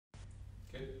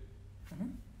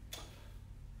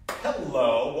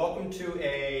Hello, welcome to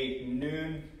a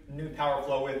new power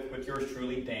flow with yours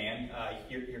truly, Dan.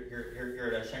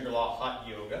 Here at Shangri-La Hot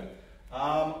Yoga.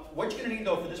 What you're going to need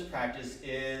though for this practice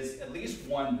is at least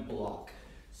one block.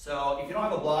 So if you don't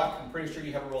have a block, I'm pretty sure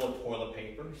you have a roll of toilet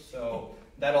paper. So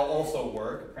that'll also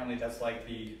work. Apparently that's like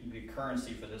the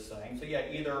currency for this thing. So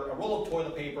yeah, either a roll of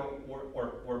toilet paper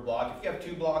or a block. If you have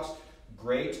two blocks,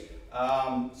 great.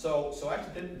 So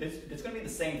actually it's going to be the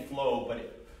same flow,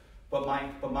 but my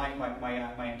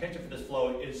intention for this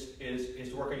flow is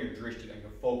to work on your drishti, on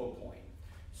your focal point.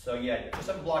 So yeah, just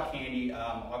have a block handy.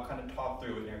 I'll kind of talk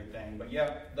through it and everything. But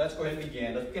yeah, let's go ahead and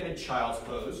begin. Let's get in child's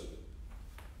pose.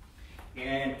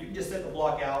 And you can just set the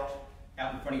block out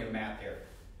in front of your mat there.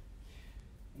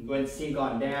 And go ahead and sink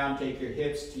on down, take your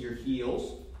hips to your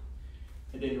heels.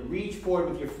 And then reach forward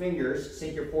with your fingers,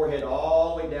 sink your forehead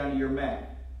all the way down to your mat.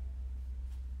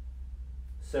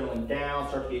 Settling down,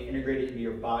 start to get integrated into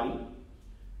your body.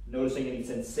 Noticing any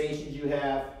sensations you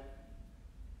have.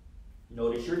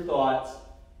 Notice your thoughts.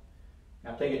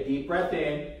 Now take a deep breath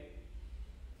in.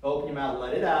 Open your mouth,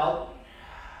 let it out.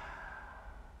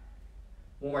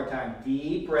 One more time,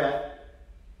 deep breath.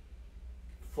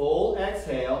 Full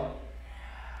exhale.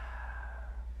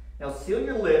 Now seal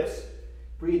your lips.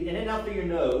 Breathe in and out through your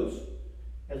nose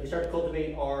as we start to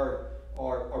cultivate our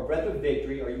breath of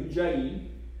victory, our ujjayi.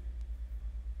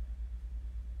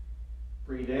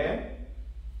 Breathe in.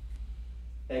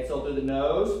 Exhale through the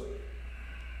nose.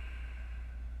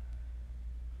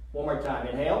 One more time.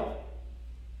 Inhale.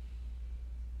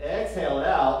 Exhale it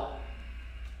out.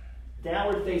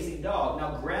 Downward facing dog.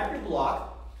 Now grab your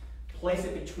block. Place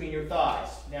it between your thighs.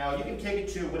 Now you can take it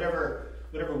to whatever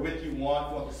width you want.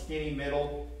 If you want the skinny,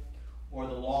 middle, or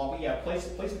the long. But yeah, place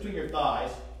it between your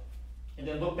thighs. And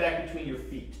then look back between your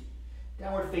feet.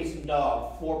 Downward facing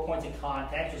dog, 4 points of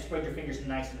contact, so spread your fingers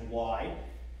nice and wide.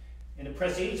 And then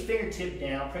press each fingertip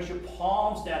down, press your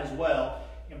palms down as well,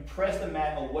 and press the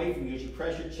mat away from you as you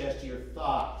press your chest to your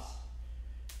thighs.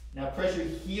 Now press your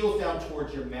heels down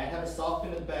towards your mat, have a soft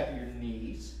bend in the back of your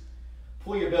knees.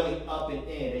 Pull your belly up and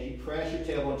in as you press your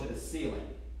tailbone to the ceiling.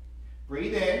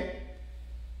 Breathe in,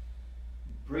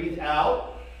 breathe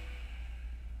out.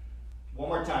 One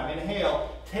more time,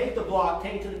 inhale, take the block,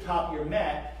 take it to the top of your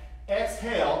mat.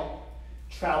 Exhale,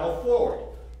 travel forward.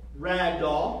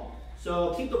 Ragdoll.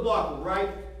 So keep the block right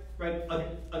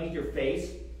underneath your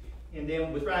face. And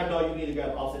then with ragdoll, you can either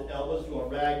grab opposite elbows if you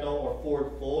want ragdoll or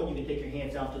forward fold. You can take your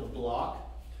hands down to the block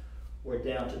or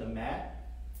down to the mat.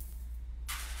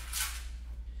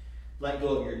 Let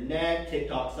go of your neck,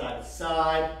 tick-tock side to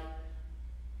side.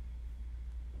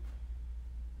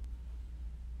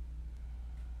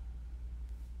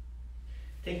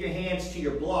 Take your hands to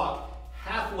your block.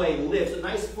 Halfway lift, so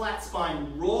nice flat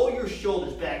spine. Roll your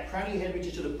shoulders back. Crown of your head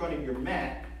reaches to the front of your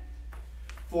mat.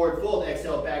 Forward fold,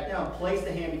 exhale back down. Place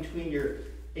the hand between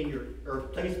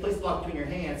place the block between your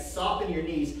hands. Soften your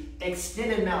knees.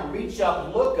 Extended mountain. Reach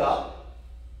up, look up.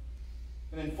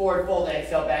 And then forward fold,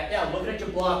 exhale back down. Looking at your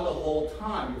block the whole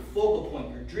time. Your focal point,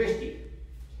 your drishti.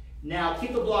 Now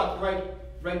keep the block right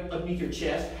underneath your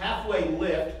chest. Halfway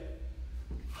lift.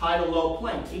 High to low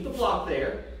plank. Keep the block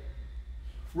there.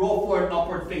 Roll forward,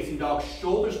 upward facing dog.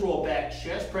 Shoulders roll back,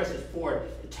 chest presses forward.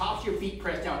 The tops of your feet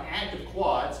press down, active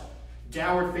quads.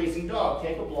 Downward facing dog.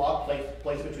 Take a block,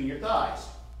 place it between your thighs.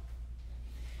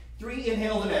 3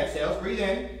 inhales and exhales. Breathe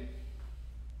in.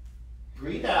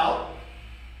 Breathe out.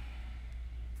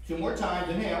 2 more times.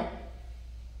 Inhale.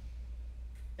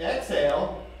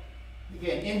 Exhale.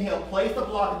 Again, inhale, place the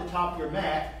block at the top of your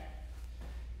mat.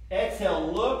 Exhale,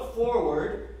 look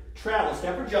forward. Travel,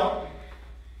 step or jump.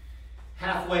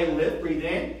 Halfway lift, breathe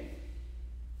in.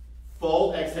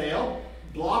 Fold, exhale.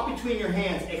 Block between your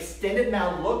hands, extended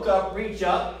mountain, look up, reach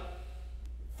up.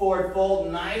 Forward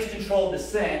fold, nice controlled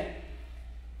descent.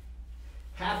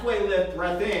 Halfway lift,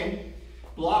 breath in.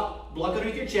 Block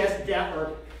underneath your chest, down,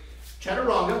 or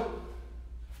chaturanga.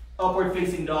 Upward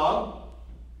facing dog.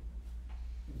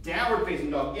 Downward facing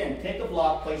dog. Again, take the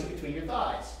block, place it between your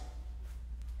thighs.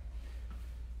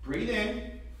 Breathe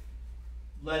in.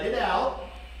 Let it out.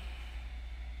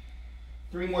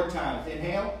 3 more times.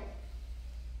 Inhale.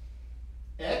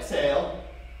 Exhale.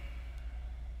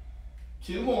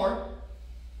 2 more.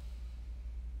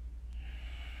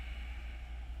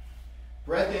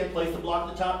 Breath in. Place the block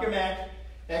at the top of your mat.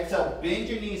 Exhale. Bend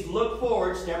your knees. Look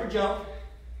forward. Step or jump.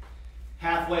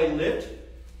 Halfway lift.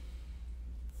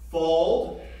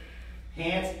 Fold.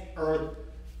 Hands, or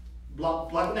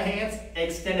blocking the hands.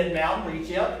 Extended mountain.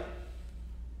 Reach up.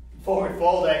 Forward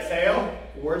fold. Exhale.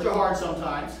 Words are hard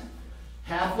sometimes.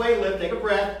 Halfway lift, take a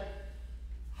breath.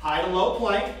 High to low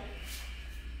plank.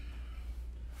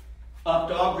 Up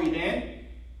dog, breathe in.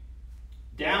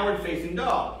 Downward facing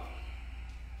dog.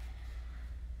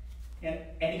 And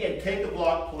again, take the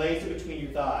block, place it between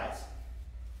your thighs.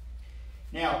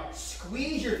 Now,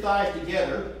 squeeze your thighs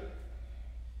together.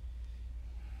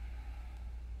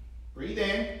 Breathe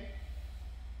in.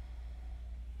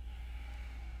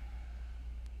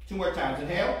 2 more times.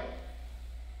 Inhale.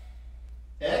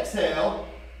 Exhale.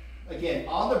 Again,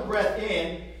 on the breath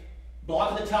in,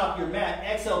 block at the top of your mat.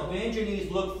 Exhale, bend your knees,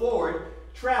 look forward,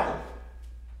 travel.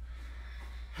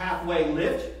 Halfway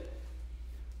lift.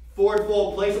 Forward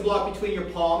fold, place a block between your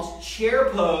palms. Chair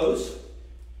pose.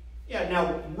 Yeah,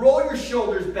 now roll your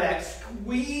shoulders back,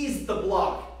 squeeze the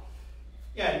block.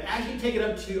 Yeah, and actually take it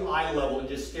up to eye level and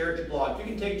just stare at your block. You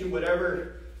can take it to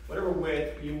whatever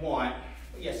width you want.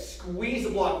 But yeah, squeeze the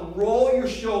block, roll your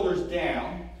shoulders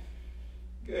down.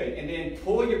 Good, and then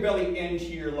pull your belly into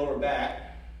your lower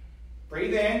back.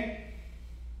 Breathe in,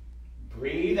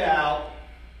 breathe out.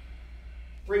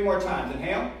 3 more times,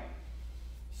 inhale.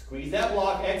 Squeeze that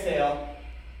block, exhale.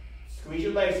 Squeeze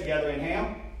your legs together,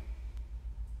 inhale.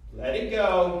 Let it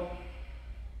go.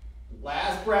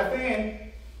 Last breath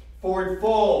in. Forward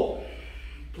fold.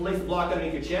 Place the block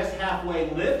underneath your chest. Halfway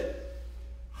lift.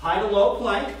 High to low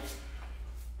plank.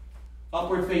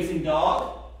 Upward facing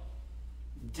dog.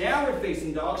 Downward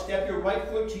facing dog. Step your right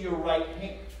foot to your right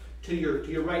hand. To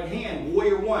your right hand.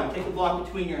 Warrior one. Take the block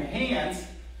between your hands.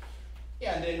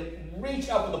 Yeah, and then reach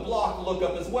up with the block. Look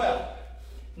up as well.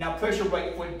 Now press your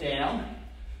right foot down.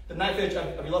 The knife edge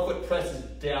of your left foot presses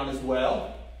down as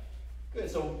well. Good,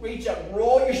 so reach up,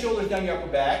 roll your shoulders down your upper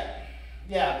back.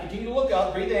 Yeah, continue to look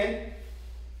up, breathe in.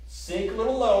 Sink a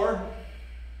little lower.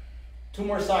 2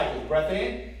 more cycles, breath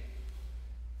in.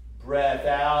 Breath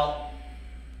out.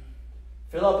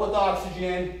 Fill up with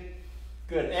oxygen.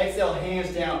 Good, exhale,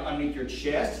 hands down underneath your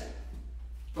chest.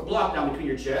 The block down between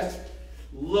your chest.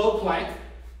 Low plank,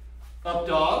 up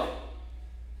dog.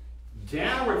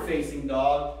 Downward facing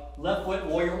dog, left foot,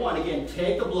 warrior one. Again,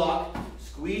 take the block,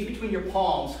 squeeze between your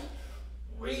palms,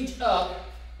 reach up,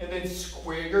 and then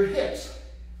square your hips.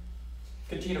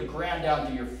 Continue to ground down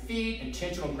to your feet,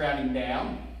 intentional grounding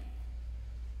down.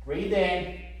 Breathe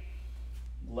in,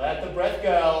 let the breath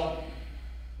go.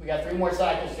 We got 3 more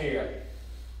cycles here.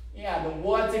 Yeah, but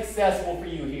what's accessible for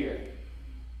you here?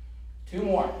 2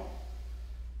 more.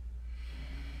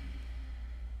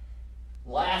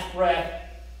 Last breath.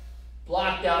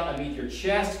 Block down underneath your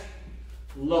chest,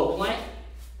 low plank,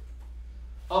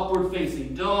 upward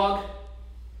facing dog,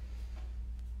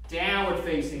 downward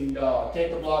facing dog.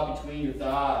 Take the block between your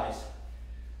thighs.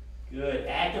 Good,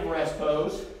 active rest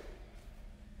pose.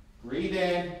 Breathe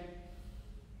in.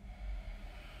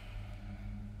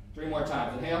 3 more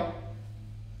times, inhale.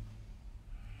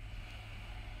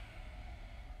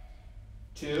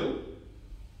 2.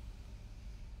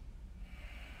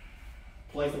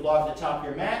 Place the block at the top of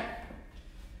your mat.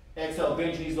 Exhale,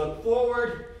 bend your knees, look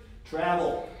forward,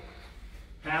 travel.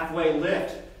 Halfway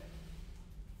lift.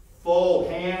 Fold,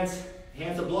 hands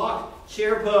to block,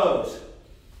 chair pose.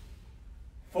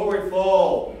 Forward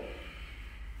fold.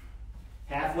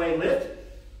 Halfway lift.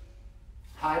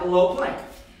 High to low plank.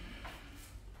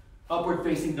 Upward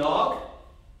facing dog.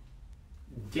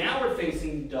 Downward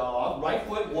facing dog. Right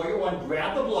foot, warrior one,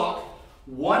 grab the block.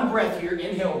 1 breath here,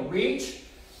 inhale, reach.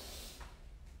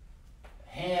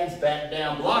 Hands back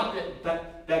down, block it,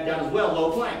 back down as well,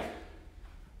 low plank.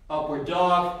 Upward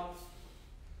dog,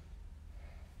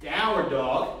 downward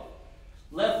dog.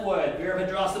 Left foot,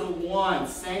 Virabhadrasana 1,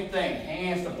 same thing.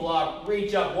 Hands to block,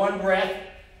 reach up, 1 breath.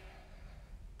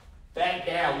 Back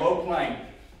down, low plank.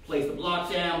 Place the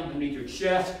block down underneath your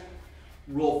chest.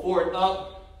 Roll forward,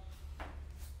 up.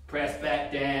 Press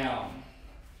back down.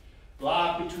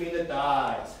 Block between the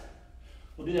thighs.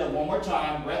 We'll do that 1 more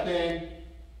time. Breath in.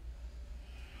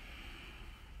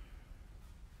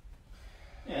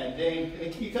 And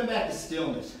then can you come back to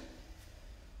stillness?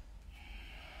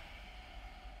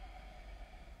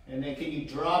 And then can you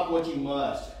drop what you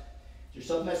must? Is there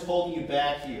something that's holding you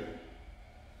back here?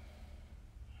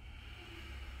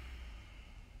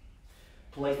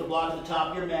 Place the block at the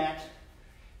top of your mat.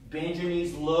 Bend your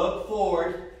knees, look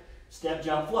forward. Step,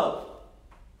 jump, float.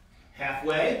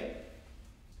 Halfway.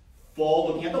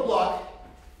 Fold, looking at the block.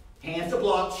 Hands to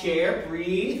block, chair,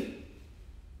 breathe.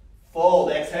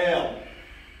 Fold, exhale.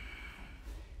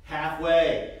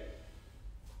 Halfway.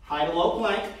 High to low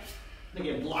plank.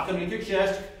 Again, block underneath your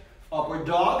chest. Upward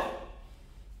dog.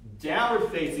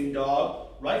 Downward facing dog.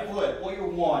 Right foot, warrior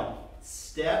one.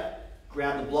 Step,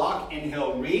 grab the block,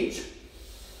 inhale, reach.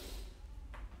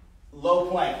 Low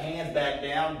plank, hands back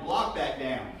down, block back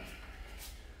down.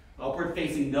 Upward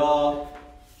facing dog.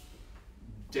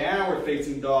 Downward downward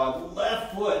facing dog.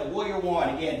 Left foot, warrior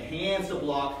one. Again, hands to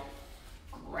block.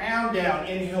 Ground down.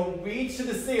 Inhale, reach to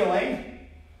the ceiling.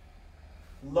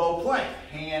 Low plank.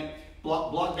 Hand,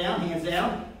 block down, hands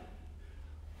down.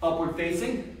 Upward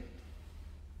facing.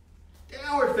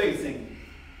 Downward facing.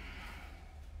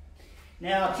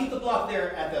 Now keep the block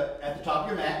there at the top of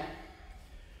your mat.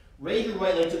 Raise your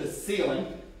right leg to the ceiling.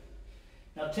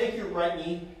 Now take your right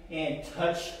knee and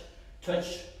touch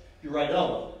your right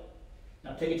elbow.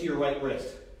 Now take it to your right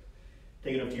wrist.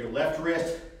 Take it up to your left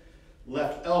wrist,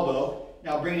 left elbow.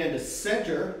 Now bring it into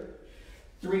center.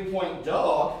 3-point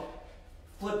dog.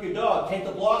 Flip your dog. Take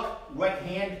the block. Right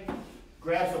hand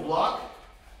grabs the block.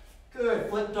 Good.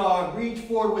 Flip dog. Reach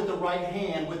forward with the right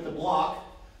hand with the block.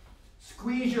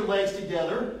 Squeeze your legs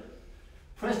together.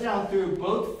 Press down through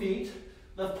both feet.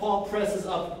 Left palm presses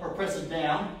up or presses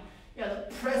down. Yeah,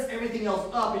 press everything else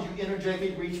up as you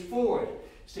energetically reach forward.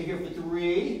 Stay here for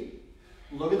 3.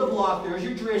 Look at the block. There's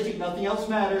your drishti. Nothing else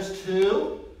matters.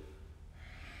 2.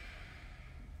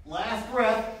 Last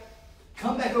breath.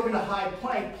 Come back over to high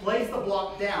plank. Place the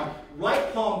block down.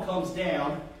 Right palm comes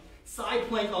down. Side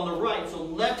plank on the right. So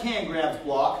left hand grabs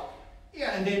block.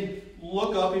 Yeah, and then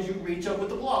look up as you reach up with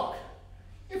the block.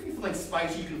 If you feel like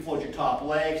spicy, you can float your top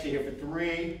leg. Stay here for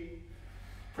 3.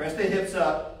 Press the hips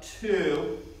up.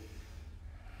 2.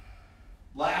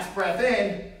 Last breath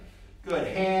in. Good.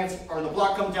 Hands, or the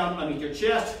block comes down underneath your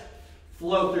chest.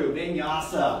 Flow through.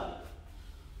 Vinyasa.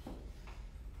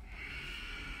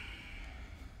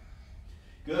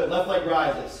 Good. Left leg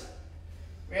rises.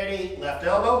 Ready? Left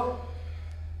elbow.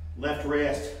 Left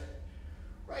wrist.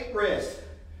 Right wrist.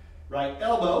 Right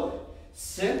elbow.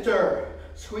 Center.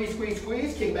 Squeeze, squeeze,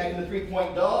 squeeze. Kick back into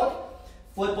 3-point dog.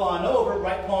 Flip on over.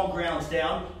 Right palm grounds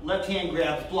down. Left hand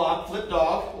grabs block. Flip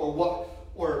dog or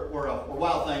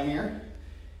wild thing here.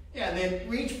 Yeah, and then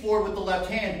reach forward with the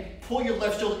left hand. Pull your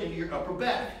left shoulder into your upper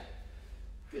back.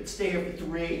 Good. Stay here for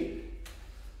 3.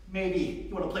 Maybe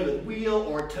you want to play with wheel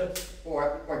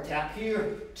or tap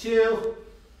here. 2.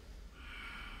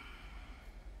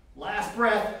 Last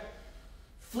breath.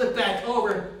 Flip back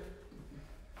over.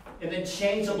 And then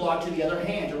change the block to the other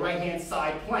hand, to right hand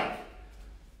side plank.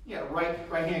 Yeah,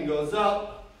 right hand goes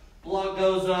up. Block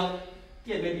goes up.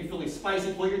 Again, maybe you're feeling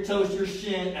spicy. Pull your toes to your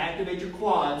shin. Activate your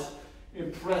quads.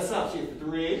 And press up. So you have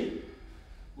 3.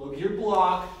 Look at your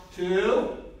block.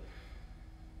 2.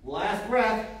 Last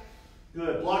breath.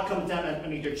 Good. Block comes down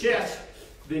underneath your chest.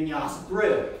 Vinyasa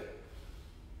through.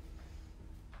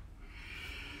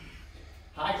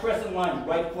 High crescent lunge.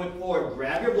 Right foot forward.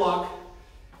 Grab your block.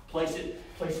 Place it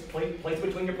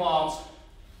between your palms.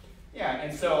 Yeah,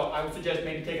 and so I would suggest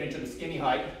maybe taking it to the skinny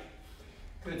height.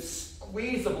 Good.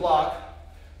 Squeeze the block.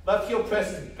 Left heel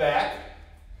presses back.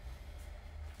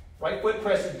 Right foot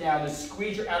presses down. Then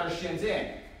squeeze your outer shins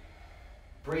in.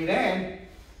 Breathe in.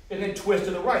 And then twist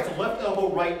to the right. So left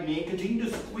elbow, right knee. Continue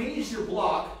to squeeze your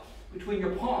block between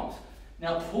your palms.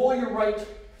 Now pull your right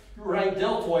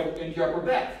deltoid into your upper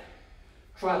back.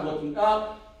 Try looking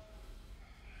up.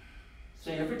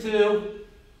 Stay here for 2.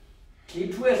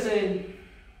 Keep twisting.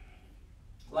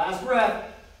 Last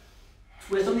breath.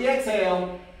 Twist on the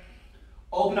exhale.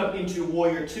 Open up into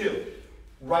warrior 2.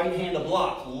 Right hand to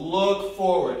block. Look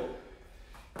forward.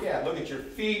 Yeah, look at your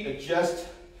feet. Adjust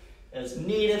as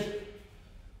needed.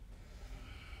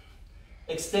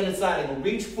 Extended side angle.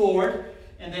 Reach forward.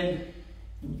 And then,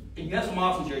 if you have some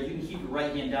options here, you can keep your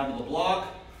right hand down to the block.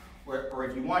 Or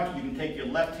if you want to, you can take your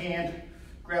left hand,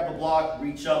 grab the block,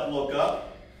 reach up, look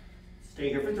up. Stay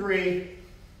here for 3.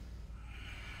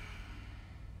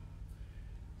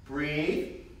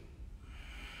 Breathe.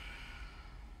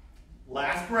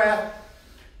 Last breath.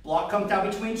 Block comes down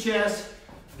between chest.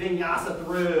 Vinyasa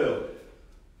through.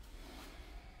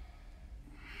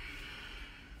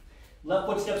 Left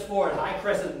foot steps forward. High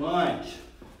crescent lunge.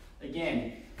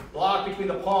 Again, block between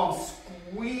the palms.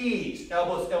 Squeeze.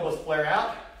 Elbows flare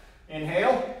out.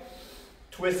 Inhale.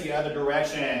 Twist the other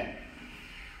direction.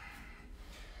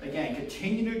 Again,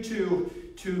 continue to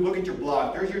look at your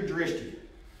block. There's your drishti.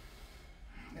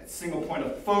 That single point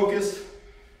of focus.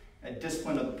 That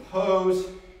discipline of the pose.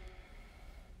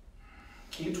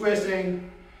 Keep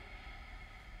twisting.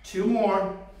 2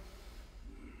 more.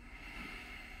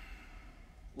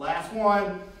 Last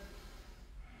one.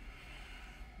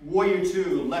 Warrior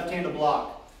 2. Left hand to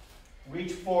block.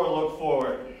 Reach forward, look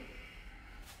forward.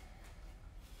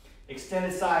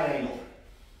 Extended side angle.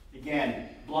 Again,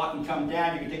 block can come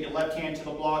down. You can take your left hand to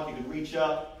the block. You can reach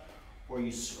up, or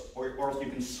you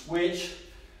can switch.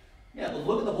 Yeah, but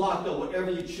look at the block though,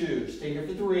 whatever you choose. Stay here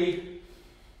for 3.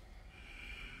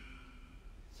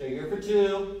 Stay here for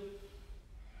 2.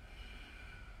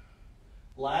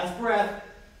 Last breath.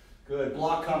 Good,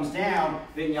 block comes down,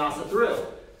 vinyasa through.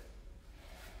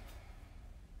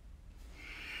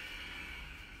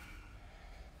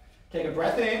 Take a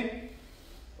breath in,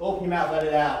 open your mouth, let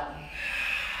it out.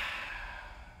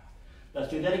 Let's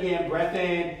do that again, breath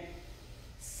in,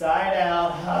 side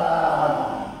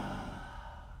out.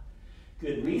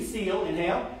 Good, reseal,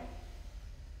 inhale.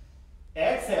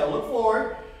 Exhale, look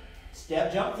forward,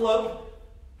 step, jump, float.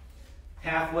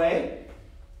 Halfway,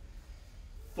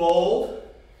 fold,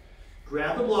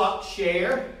 grab the block,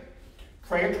 chair,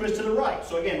 prayer twist to the right.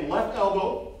 So again, left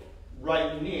elbow,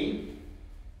 right knee.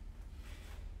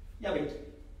 Yeah,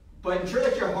 but ensure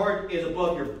that your heart is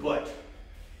above your butt.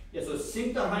 Yeah, so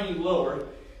sink the hiney lower,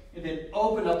 and then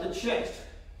open up the chest.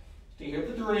 Stay here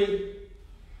for 3,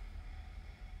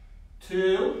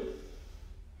 2,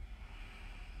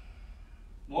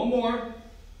 1 more.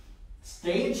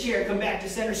 Stay in chair, come back to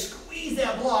center, squeeze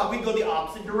that block. We go the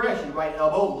opposite direction. Right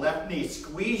elbow, left knee.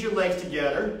 Squeeze your legs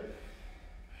together.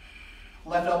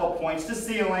 Left elbow points to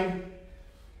ceiling.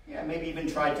 Yeah, maybe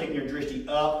even try taking your drishti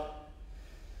up.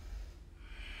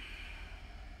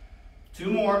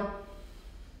 2 more.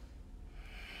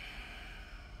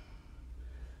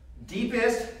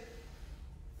 Deepest,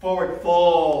 forward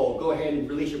fold. Go ahead and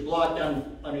release your block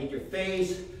down underneath your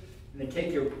face. And then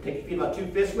take your feet about 2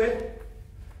 fists width.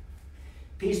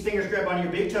 Peace fingers grab onto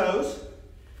your big toes.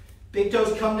 Big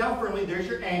toes come down firmly. There's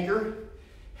your anchor.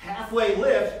 Halfway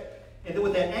lift. And then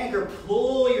with that anchor,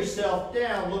 pull yourself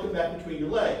down, looking back between your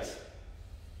legs.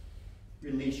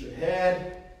 Release your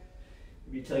head.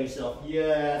 Maybe tell yourself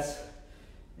yes.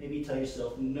 Maybe tell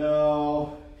yourself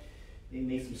no. Maybe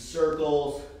make some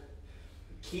circles.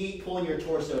 Keep pulling your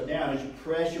torso down as you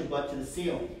press your butt to the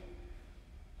ceiling.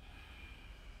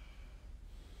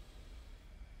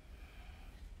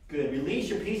 Good. Release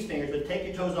your peace fingers, but take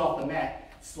your toes off the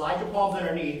mat. Slide your palms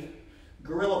underneath.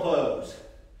 Gorilla pose.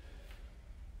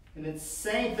 And then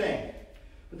same thing.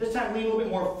 But this time lean a little bit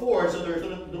more forward so there's a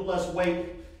little less weight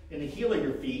in the heel of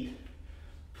your feet.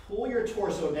 Pull your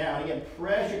torso down. Again,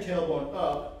 press your tailbone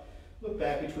up. Look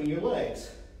back between your legs.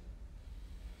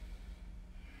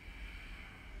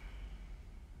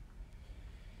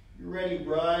 You're ready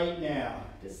right now.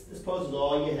 This pose is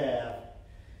all you have.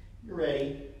 You're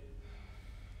ready.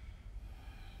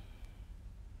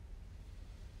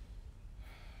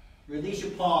 Release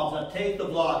your palms. Now take the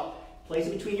block, place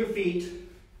it between your feet.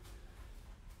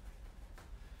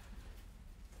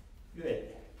 Good.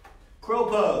 Crow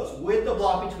pose with the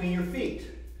block between your feet.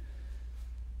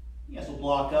 Yes, we'll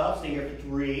block up. Stay here for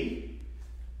 3,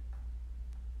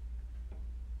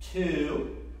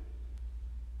 2.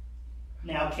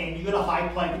 Now, can you go to high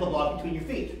plank with the block between your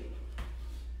feet?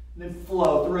 And then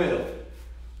flow through.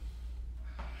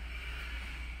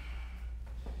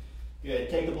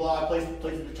 Good. Take the block, place it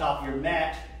at the top of your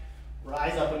mat.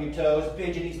 Rise up on your toes.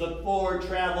 Bend your knees, look forward,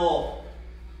 travel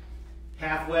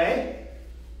halfway.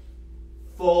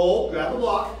 Fold, grab the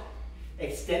block.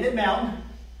 Extended mountain.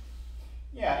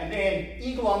 Yeah, and then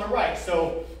eagle on the right.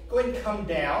 So go ahead and come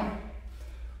down.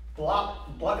 Block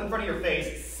in front of your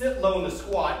face. Sit low in the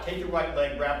squat. Take your right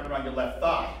leg, wrap it around your left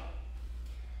thigh.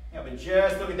 Yeah, but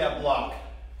just look at that block.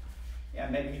 Yeah,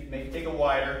 maybe take it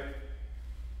wider.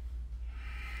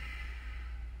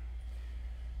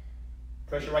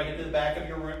 Press your right hip to the back of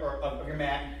your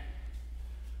mat.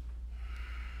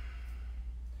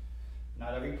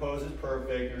 Not every pose is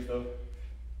perfect. It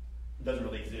doesn't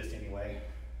really exist anyway.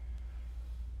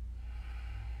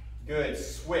 Good,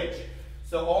 switch.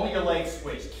 So only your legs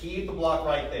switch. Keep the block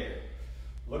right there.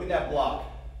 Look at that block.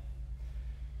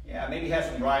 Yeah, maybe have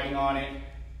some writing on it.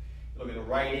 Look at the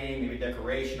writing, maybe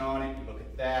decoration on it. Look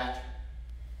at that.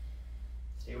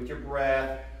 Stay with your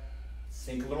breath.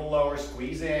 Sink a little lower,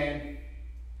 squeeze in.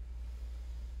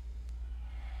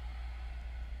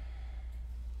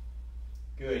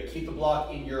 Good. Keep the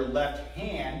block in your left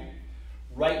hand.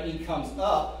 Right knee comes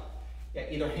up. Yeah,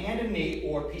 either hand and knee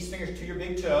or peace fingers to your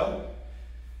big toe.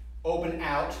 Open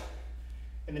out.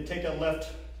 And then take that left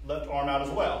arm out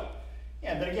as well.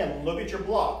 Yeah, and then again, look at your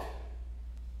block.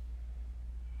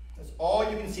 That's all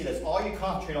you can see. That's all you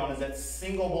concentrate on is that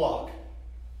single block.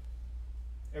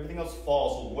 Everything else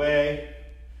falls away.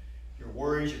 Your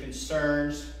worries, your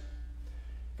concerns.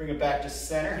 Bring it back to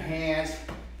center. Hands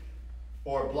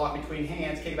or block between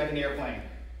hands. Kick it back in the airplane.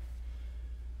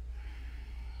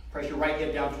 Press your right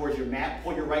hip down towards your mat.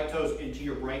 Pull your right toes into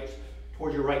your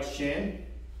towards your right shin.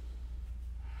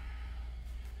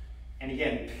 And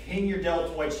again, pin your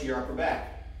deltoids to your upper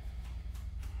back.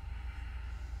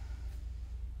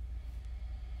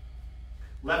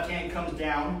 Left hand comes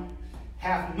down,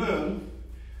 half moon.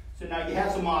 So now you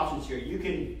have some options here. You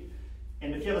can,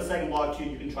 and if you have a second block too,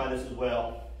 you can try this as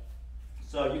well.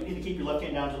 So you need to keep your left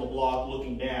hand down to the block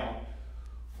looking down.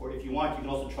 Or if you want, you can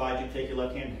also try to take your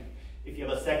left hand, if you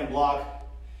have a second block,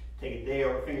 take it there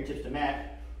or fingertips to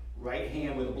mat. Right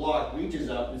hand with the block reaches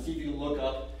up, and see if you can look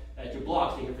up at your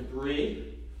block. Stay here for 3.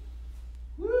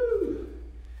 Woo!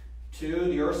 2,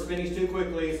 the earth's spinning too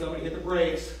quickly, somebody hit the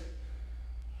brakes.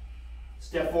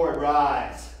 Step forward,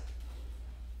 rise.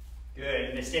 Good,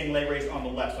 and then standing leg raise on the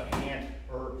left. So hand,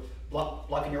 or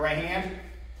block in your right hand,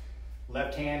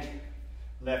 left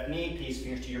knee, peace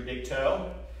fingers to your big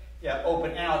toe. Yeah,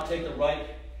 open out, take the right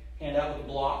hand out with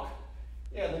the block.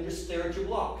 Yeah, then just stare at your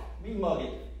block. Be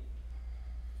muggy.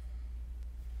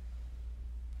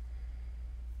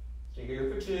 Stay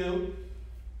here for 2.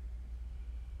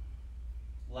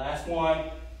 Last one.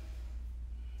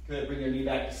 Good, bring your knee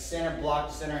back to center, block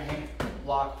to center, hand,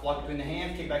 block between the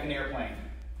hands, kick back in the airplane.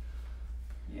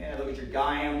 Yeah, look at your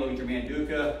Gayam, look at your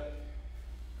Manduka,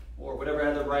 or whatever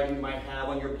other writing you might have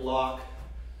on your block.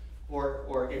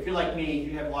 Or if you're like me,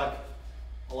 you have like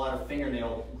a lot of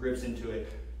fingernail grips into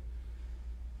it.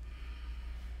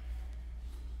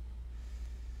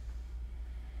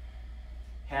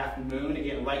 Half moon,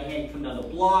 again, right hand come down the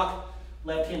block,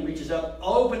 left hand reaches up,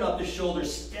 open up the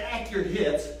shoulders, stack your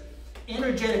hips,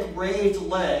 energetic raised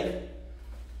leg.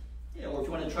 Yeah, or if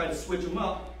you want to try to switch them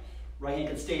up, right hand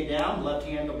can stay down, left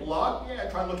hand to block. Yeah,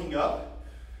 try looking up.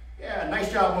 Yeah,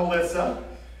 nice job, Melissa.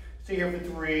 Stay here for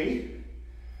 3,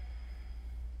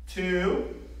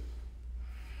 2,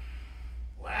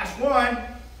 last one.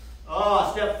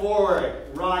 Step forward,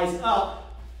 rise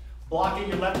up, block in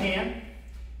your left hand,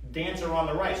 dancer on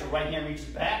the right. So right hand reaches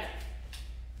back,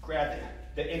 grab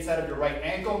the inside of your right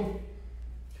ankle,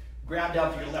 grab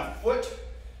down to your left foot.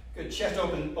 Good, chest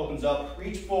opens up,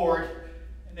 reach forward,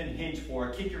 and then hinge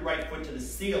forward. Kick your right foot to the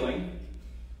ceiling.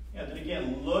 And then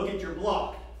again, look at your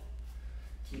block.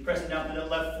 Keep pressing down to that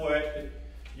left foot.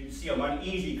 You can see I'm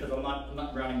uneasy because I'm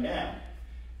not grounding down.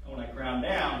 And when I ground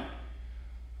down,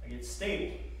 I get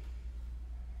stable.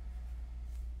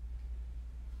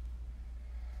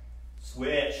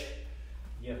 Switch.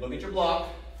 Yeah, look at your block.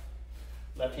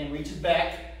 Left hand reaches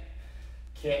back.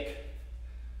 Kick.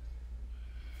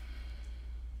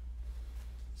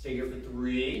 Stay here for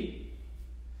 3,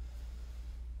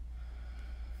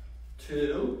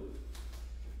 2,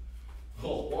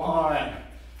 1.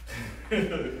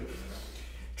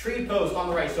 Tree pose on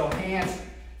the right. So hands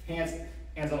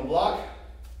on the block.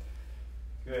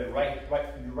 Good. Your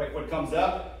right foot comes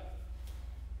up.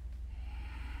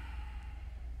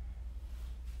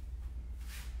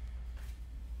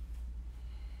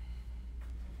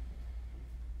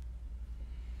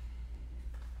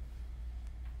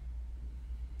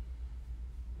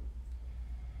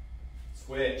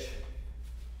 Switch.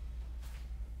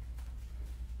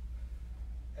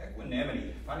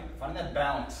 Equanimity, finding that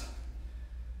balance.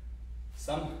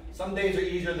 Some days are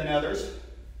easier than others.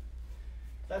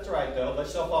 That's all right though, let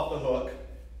yourself off the hook.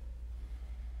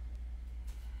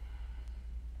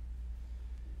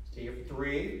 Stay here for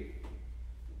 3,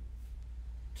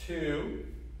 2,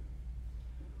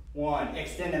 1.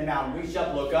 Extend the mountain, reach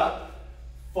up, look up,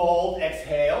 fold,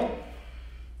 exhale.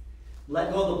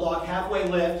 Let go of the block, halfway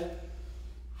lift.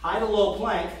 High to low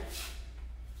plank,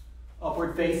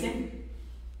 upward facing,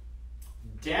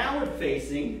 downward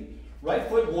facing, right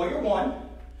foot, warrior 1,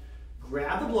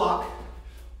 grab the block,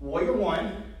 warrior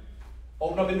 1,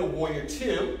 open up into warrior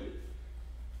 2,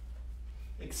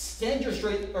 extend your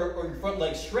straight or your front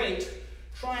leg straight,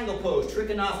 triangle pose,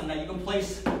 Trikonasana. Now you can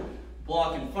place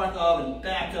block in front of and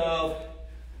back of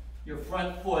your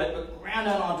front foot, but ground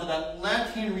out onto that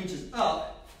left hand reaches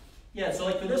up. Yeah, so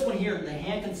like for this one here, the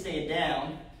hand can stay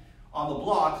down. On the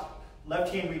block,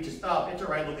 left hand reaches up. It's all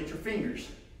right, look at your fingers.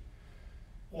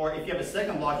 Or if you have a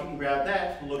second block, you can grab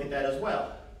that and look at that as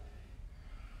well.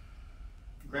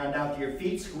 Ground down to your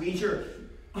feet, squeeze your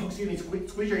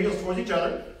heels towards each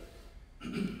other.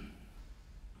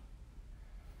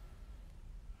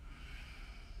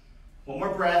 One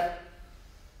more breath.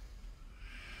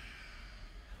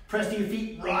 Press to your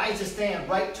feet, rise to stand,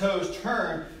 right toes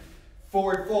turn,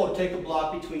 forward fold, take the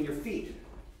block between your feet.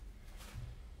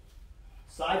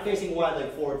 Side facing wide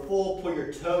leg, forward fold, pull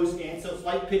your toes in, so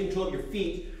slight pigeon toe of your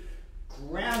feet.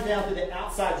 Ground down to the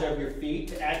outsides of your feet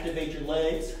to activate your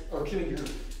legs, or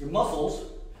your muscles.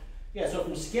 Yeah, so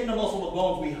from skin to muscle to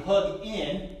bones, we hug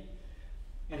in,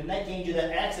 and then that gains you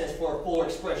that access for a fuller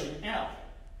expression out.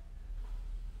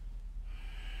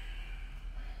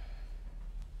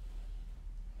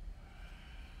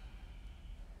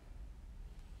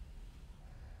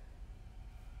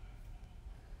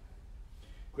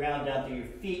 Ground down through your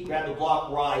feet, grab the block,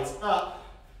 rise up.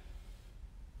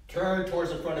 Turn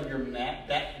towards the front of your mat.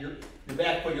 Your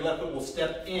back foot, your left foot will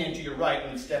step in to your right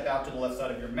and step out to the left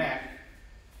side of your mat.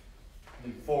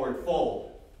 And then forward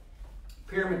fold.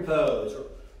 Pyramid pose,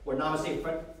 or namaste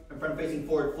front facing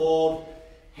forward fold.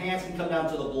 Hands can come down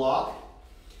to the block.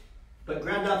 But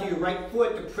ground down to your right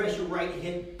foot to press your right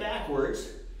hip backwards.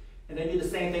 And then do the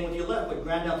same thing with your left foot.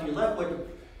 Ground down to your left foot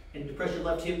and to press your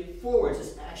left hip forwards.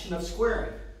 This action of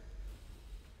squaring.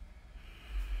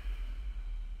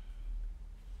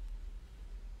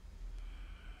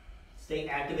 Stay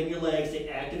active in your legs, stay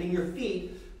active in your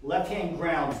feet. Left hand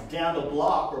grounds down to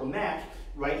block or mat.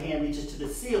 Right hand reaches to the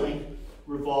ceiling.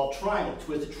 Revolve triangle,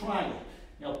 twisted triangle.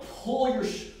 Now pull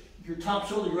your top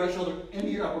shoulder, your right shoulder into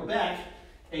your upper back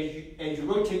as you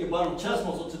rotate your bottom chest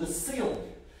muscle to the ceiling.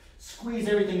 Squeeze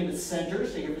everything into center.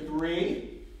 Stay here for 3,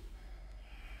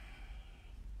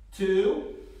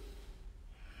 2,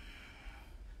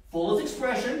 fullest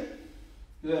expression.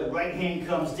 Good, right hand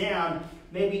comes down.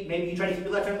 Maybe you try to keep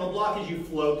your left hand on the block as you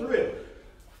flow through.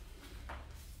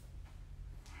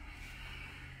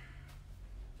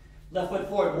 Left foot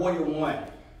forward, warrior 1.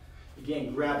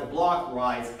 Again, grab the block,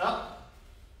 rise up.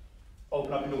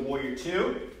 Open up into warrior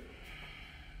 2.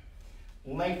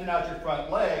 Lengthen out your front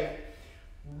leg.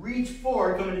 Reach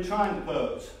forward, come into triangle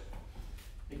pose.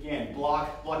 Again,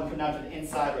 block can come down to the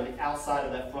inside or the outside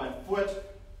of that front foot.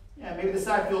 Yeah, maybe the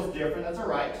side feels different, that's all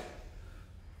right.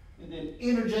 And then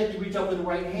interject, you reach up with the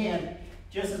right hand,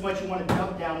 just as much you want to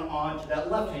dump down onto that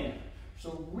left hand.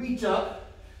 So reach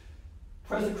up,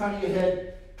 press the crown of your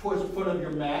head towards the front of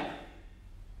your mat.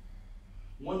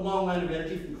 One long line of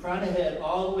energy from crown of head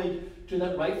all the way to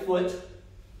that right foot.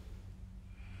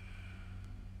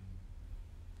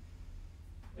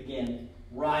 Again,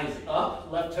 rise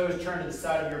up, left toes turn to the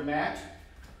side of your mat,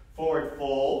 forward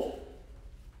fold.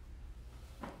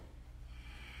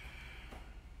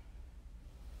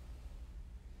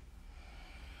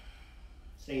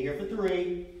 Stay here for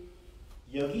 3.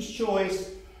 Yogi's choice.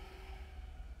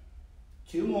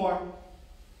 2 more.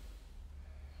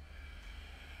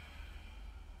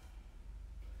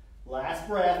 Last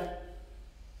breath.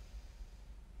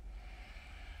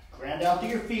 Ground out to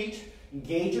your feet.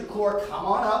 Engage your core. Come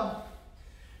on up.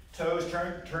 Toes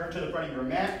turn to the front of your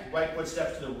mat. Right foot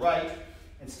steps to the right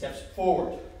and steps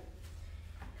forward.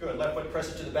 Good. Left foot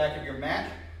presses to the back of your mat.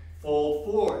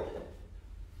 Fold forward.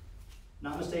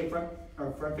 Namaste front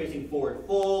facing forward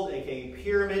fold, aka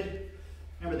pyramid.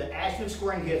 Remember the action of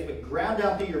squaring hips, but ground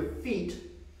down through your feet.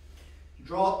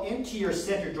 Draw into your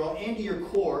center, draw into your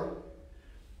core.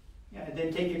 Yeah, and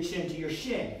then take your chin to your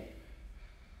shin.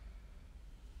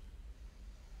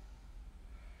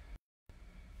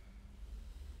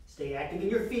 Stay active in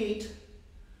your feet.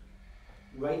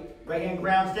 Right hand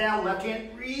grounds down, left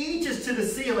hand reaches to the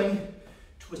ceiling.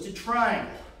 Twisted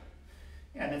triangle.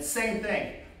 Yeah, and then same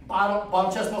thing.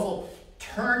 Bottom chest muscle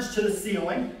turns to the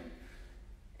ceiling.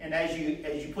 And as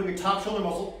you pull your top shoulder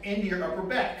muscle into your upper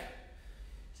back.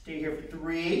 Stay here for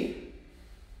 3,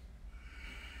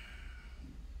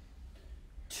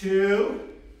 2,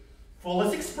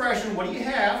 fullest expression. What do you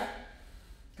have?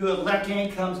 Good. Left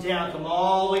hand comes down. Come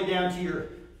all the way down to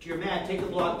your mat. Take the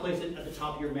block, place it at the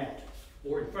top of your mat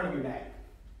or in front of your mat.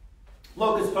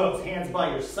 Locust pose. Hands by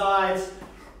your sides.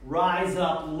 Rise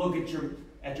up. Look at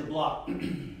your block.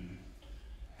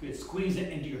 Good. Squeeze it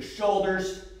into your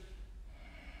shoulders.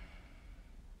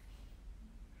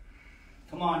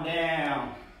 Come on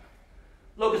down.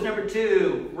 Locust number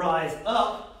 2. Rise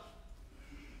up.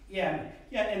 Yeah,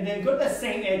 and then go to that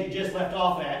same edge you just left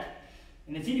off at.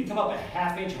 And then see if you can come up a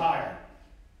 ½ inch higher.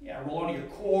 Yeah, roll onto your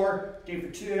core. Stay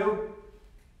for 2.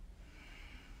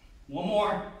 One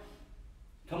more.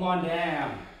 Come on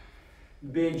down.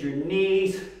 Bend your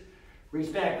knees.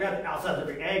 Reach back, grab the outside of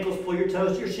your ankles, pull your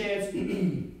toes to your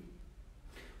shins.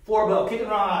 Forward bow, kick and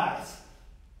rise.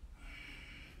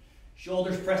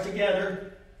 Shoulders pressed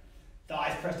together.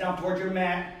 Thighs pressed down towards your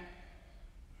mat.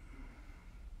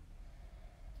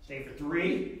 Stay for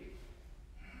 3,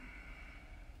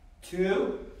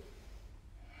 2.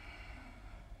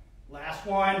 Last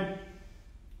one.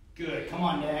 Good, come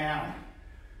on down.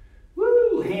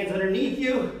 Woo, hands underneath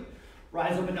you.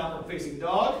 Rise up and downward facing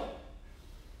dog.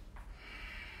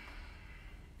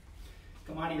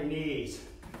 Come onto your knees.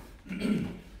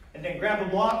 And then grab a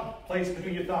block, place it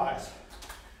between your thighs.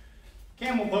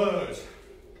 Camel pose.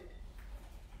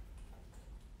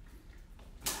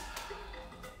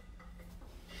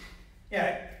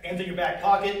 Yeah, hands in your back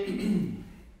pocket.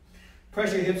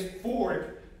 Press your hips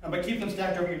forward, but keep them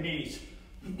stacked over your knees.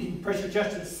 Press your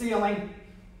chest to the ceiling.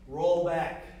 Roll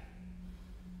back.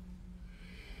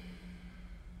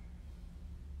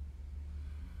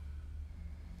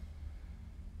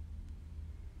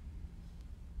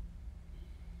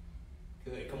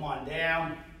 Good, come on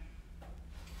down.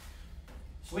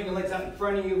 Swing your legs out in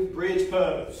front of you, bridge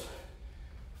pose.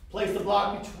 Place the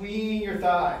block between your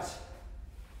thighs.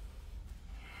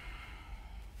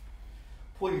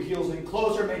 Pull your heels in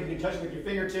closer, maybe you can touch with your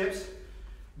fingertips.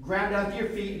 Ground down to your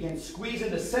feet, again, squeeze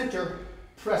into center,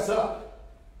 press up.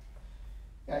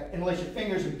 Interlace your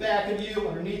fingers in back of you,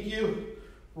 underneath you.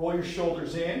 Roll your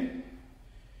shoulders in.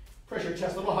 Press your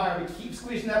chest a little higher, but keep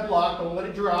squeezing that block, don't let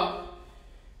it drop.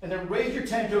 And then raise your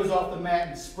 10 toes off the mat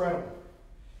and spread them.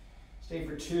 Stay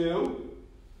for 2.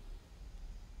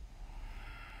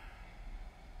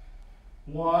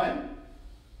 1.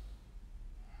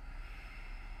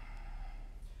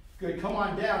 Good, come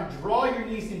on down. Draw your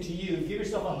knees into you. Give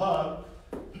yourself a hug.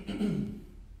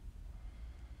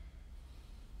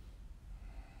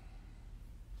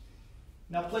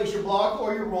 Now place your block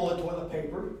or your roll of toilet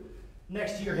paper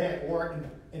next to your head or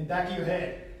in back of your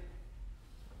head.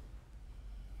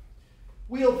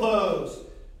 Wheel pose.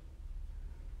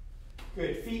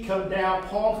 Good, feet come down,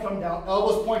 palms come down,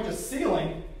 elbows point to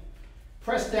ceiling.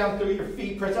 Press down through your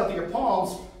feet, press out through your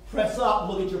palms, press up,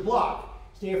 look at your block.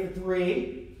 Stay here for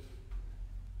 3,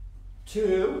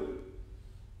 2,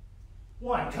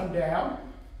 1. Come down.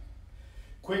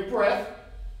 Quick breath.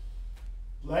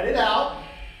 Let it out.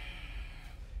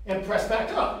 And press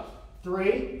back up.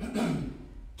 3,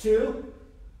 2,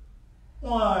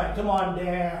 1. Come on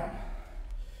down.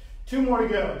 2 more to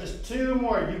go. Just 2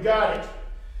 more. You got it.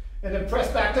 And then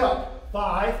press back up.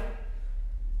 5,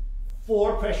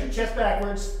 4. Press your chest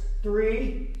backwards.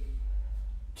 3,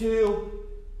 2,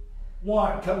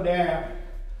 1. Come down.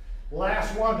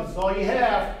 Last one. This is all you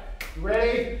have.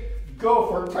 Ready? Go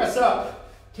for it. Press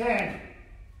up. 10,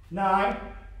 9,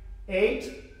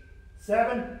 8,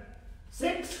 7,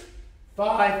 6,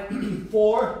 5,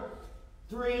 4,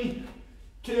 3,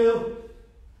 2,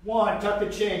 1. Tuck the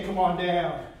chin. Come on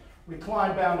down.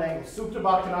 Recline bound angle. Supta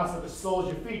Baddha Konasana. The soles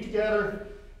of your feet together.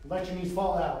 Let your knees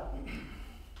fall out.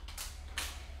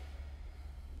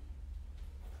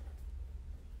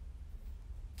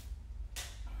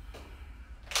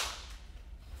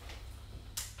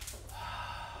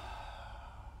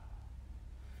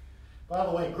 By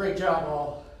the way, great job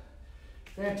all.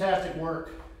 Fantastic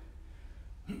work.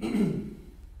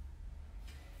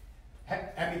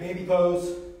 Happy baby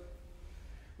pose.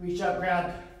 Reach up,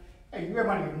 grab. Hey, you grab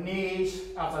on your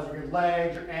knees, outside of your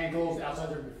legs, your ankles, outside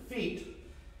of your feet.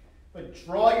 But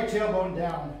draw your tailbone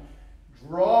down.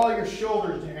 Draw your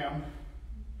shoulders down.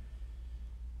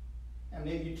 And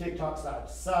maybe you tick-tock side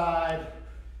to side.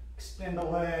 Extend the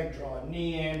leg, draw a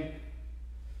knee in.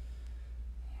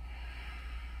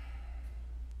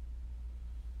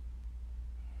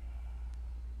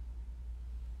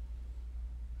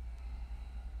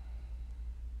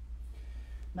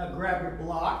 Now grab your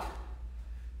block,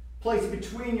 place it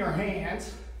between your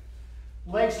hands,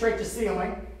 legs straight to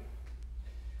ceiling,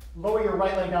 lower your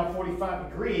right leg down 45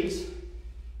 degrees,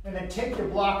 and then take your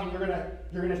block and you're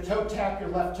gonna toe tap your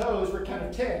left toes for a count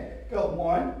of 10. Go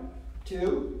 1,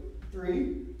 2,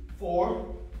 3,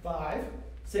 4, 5,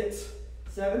 6,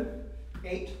 7,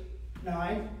 8,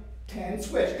 9, 10.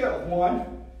 Switch. Go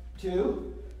 1,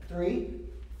 2, 3,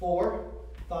 4,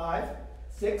 5,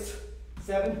 6,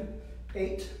 7,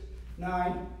 8,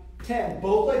 9, 10.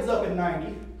 Both legs up at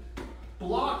 90.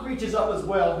 Block reaches up as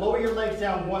well. Lower your legs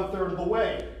down 1/3 of the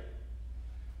way.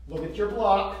 Look at your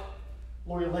block.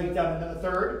 Lower your legs down another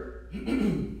third.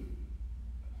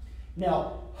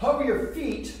 Now hover your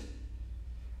feet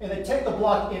and then take the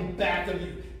block in back of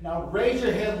you. Now raise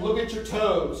your head, look at your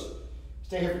toes.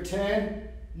 Stay here for 10,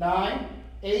 9,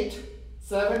 8,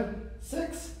 7,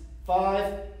 6,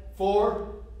 5,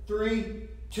 4, 3,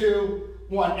 2,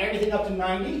 1. Everything up to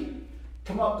 90.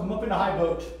 Come up into high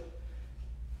boat.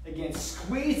 Again,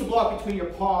 squeeze the block between your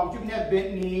palms. You can have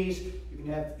bent knees. You can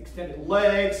have extended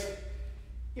legs.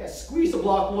 Yeah, squeeze the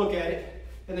block, look at it,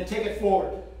 and then take it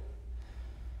forward.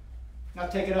 Now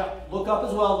take it up. Look up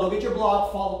as well. Look at your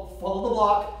block. Follow the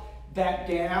block. Back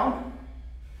down.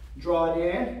 Draw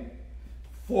it in.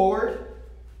 Forward.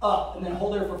 Up. And then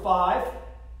hold there for 5,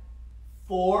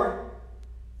 4,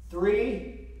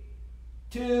 3,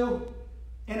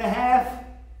 2.5,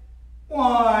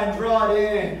 1. Draw it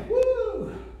in.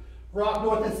 Woo! Rock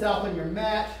north and south on your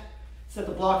mat. Set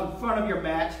the block in front of your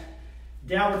mat.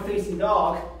 Downward facing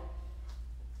dog.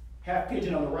 Half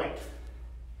pigeon on the right.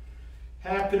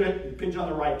 Half pigeon on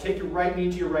the right. Take your right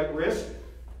knee to your right wrist.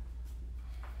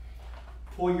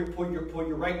 Pull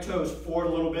your right toes forward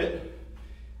a little bit.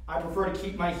 I prefer to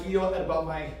keep my heel at about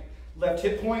my left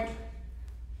hip point.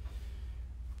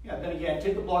 Yeah, then again,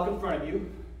 take the block in front of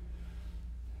you.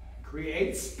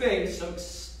 Create space, so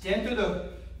extend through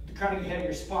the crown of your head and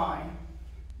your spine.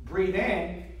 Breathe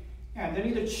in, and then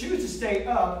either choose to stay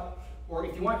up, or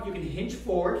if you want, you can hinge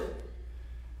forward.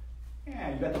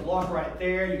 And you've got the block right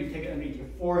there. You can take it underneath your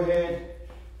forehead,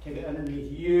 take it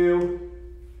underneath you.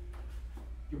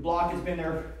 Your block has been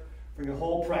there for your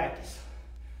whole practice,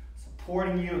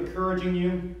 supporting you, encouraging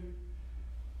you.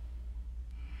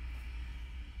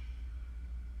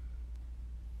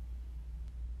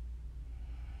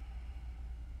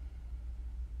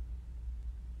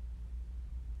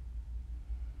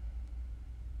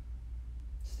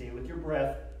 Stay with your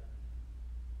breath.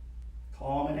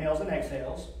 Calm inhales and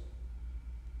exhales.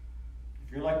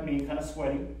 If you're like me, kind of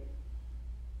sweaty,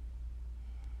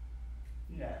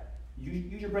 yeah,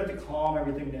 use your breath to calm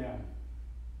everything down.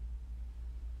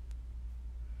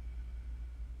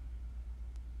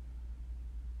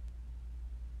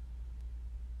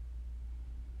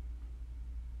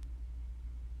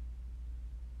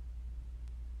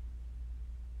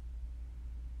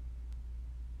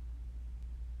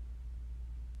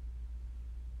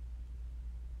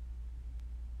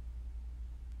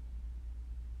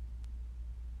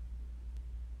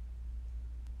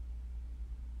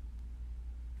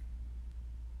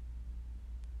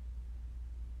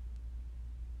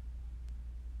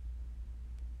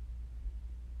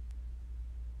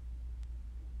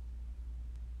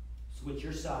 Switch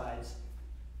your sides.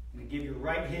 And give your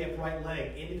right hip, right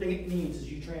leg anything it needs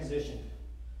as you transition.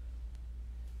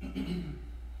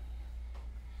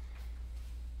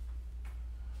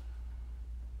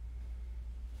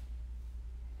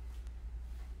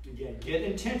 Again, get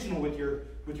intentional with your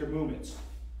movements.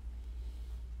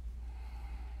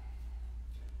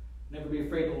 Never be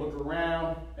afraid to look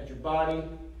around at your body.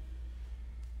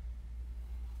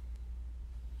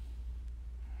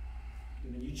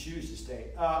 And then you choose to stay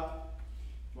up.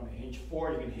 If you want to hinge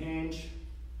forward, you can hinge.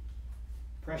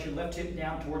 Press your left hip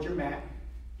down towards your mat.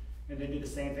 And then do the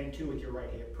same thing too with your right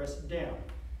hip. Press it down.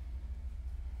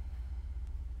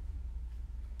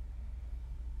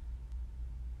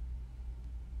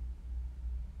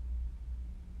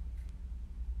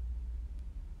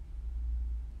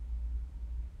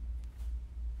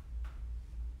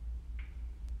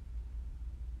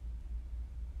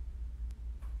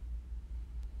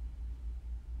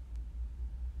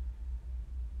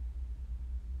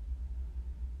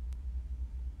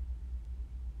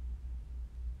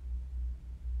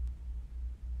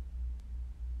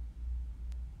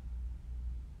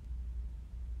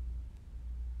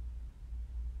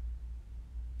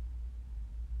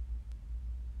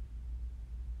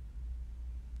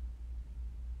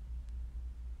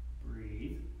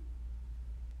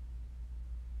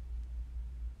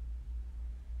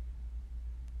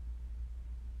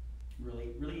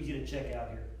 Really easy to check out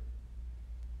here.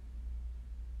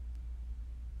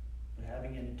 But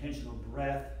having an intentional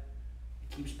breath,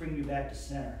 it keeps bringing you back to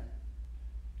center.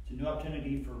 It's a new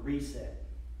opportunity for reset.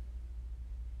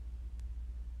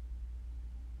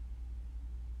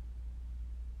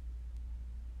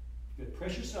 Good.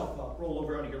 Press yourself up. Roll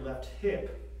over onto your left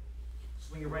hip.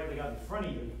 Swing your right leg out in front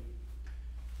of you.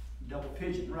 Double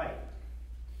pigeon right.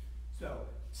 So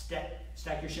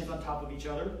stack your shins on top of each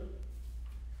other.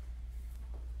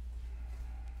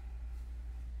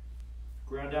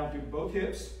 Ground down through both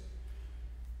hips.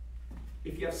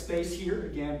 If you have space here,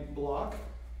 again, block.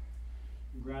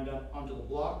 Ground down onto the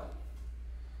block.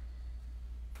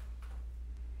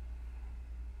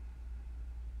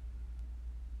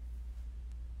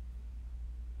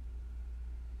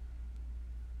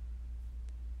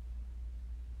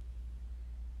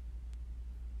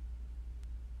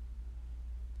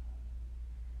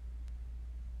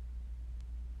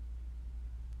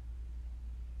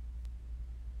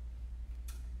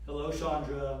 Hello,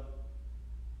 Chandra.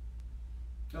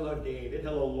 Hello, David.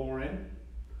 Hello, Lauren.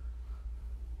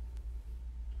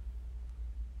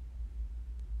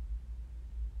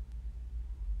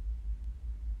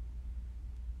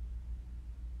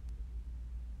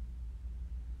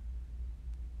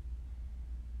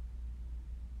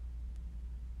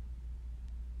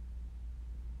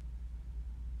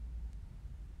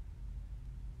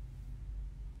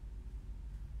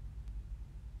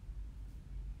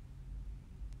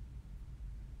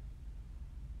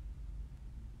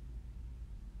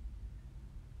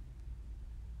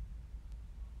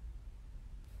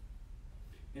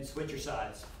 And switch your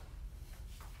sides.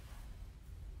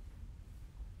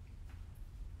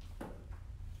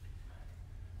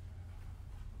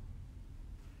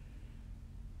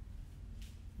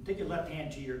 Take your left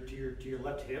hand to your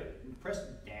left hip and press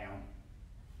it down.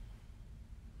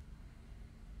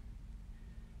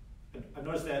 I've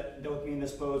noticed that with me in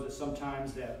this pose that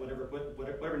sometimes that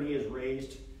whatever knee is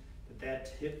raised,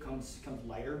 that hip comes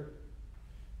lighter.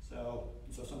 So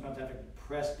sometimes I have to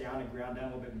press down and ground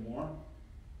down a little bit more.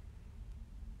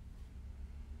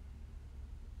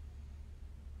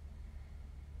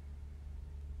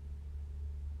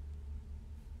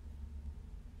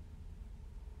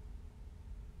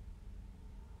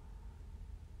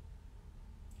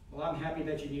 Well, I'm happy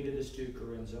that you needed this too,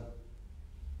 Corinza.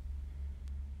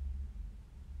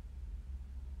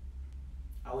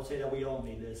 I would say that we all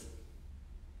need this.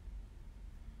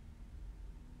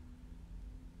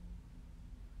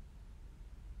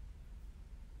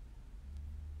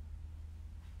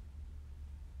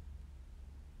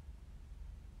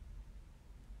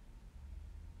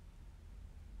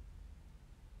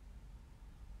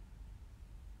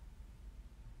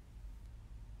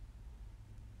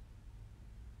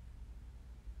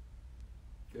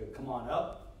 Good, come on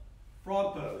up.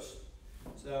 Frog pose.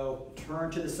 So turn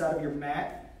to the side of your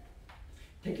mat.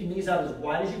 Take your knees out as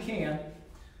wide as you can.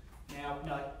 Now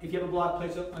if you have a block,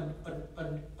 place it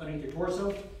underneath your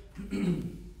torso.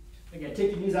 Again,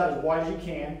 take your knees out as wide as you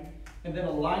can. And then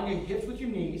align your hips with your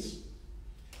knees.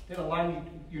 Then align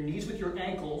your knees with your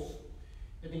ankles.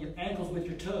 And then your ankles with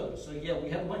your toes. So yeah, we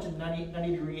have a bunch of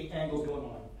 90-degree angles going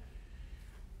on.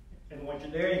 And once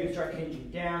you're there, you can start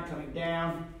hinging down, coming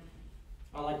down.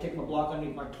 I like taking my block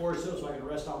underneath my torso so I can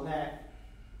rest on that.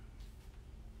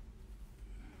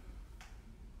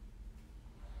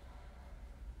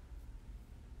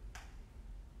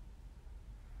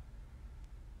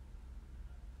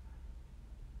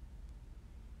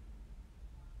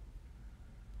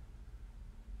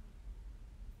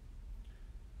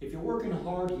 If you're working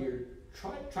hard here,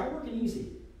 try working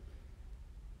easy.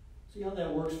 See how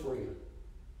that works for you.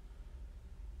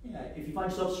 Yeah, if you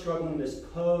find yourself struggling in this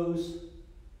pose,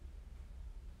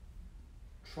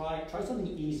 try something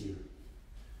easier.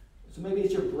 So maybe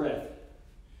it's your breath.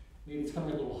 Maybe it's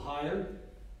coming a little higher.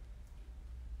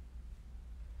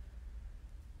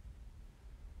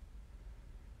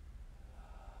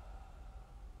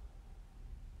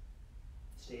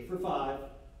 Stay for 5.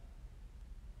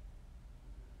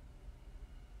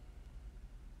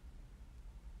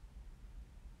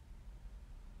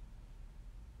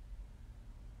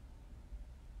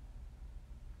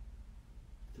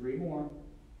 Three more.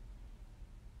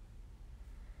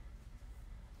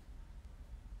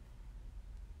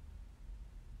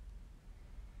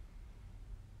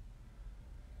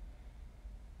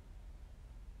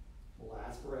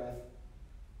 Last breath.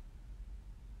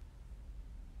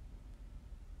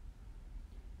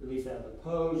 Release out of the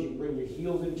pose. You can bring your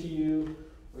heels into you,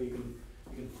 or you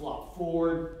can flop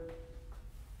forward.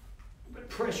 But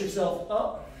press yourself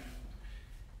up,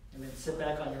 and then sit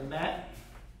back on your mat.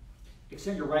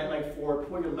 Extend your right leg forward,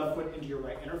 pull your left foot into your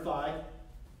right inner thigh.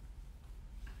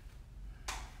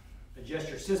 Adjust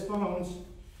your sits bones.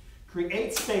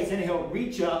 Create space. Inhale,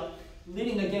 reach up,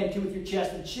 leaning again to with your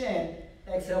chest and chin.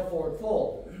 Exhale, forward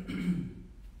fold.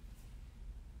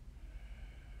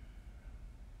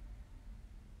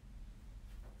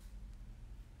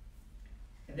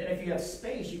 And then if you have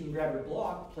space, you can grab your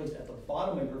block, place it at the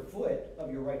bottom of your foot,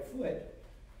 of your right foot.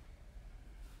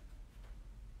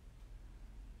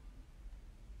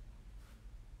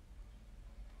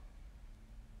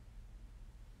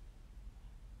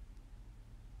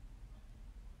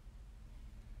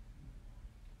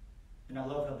 And I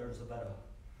love how there's about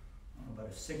a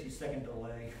 60-second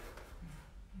delay.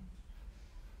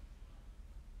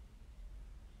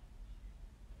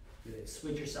 Good.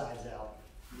 Switch your sides out.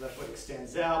 Your left foot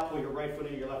extends out. Pull your right foot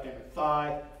into your left inner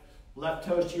thigh. Left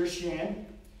toes to your shin.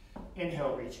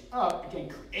 Inhale, reach up. Again,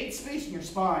 create space in your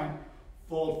spine.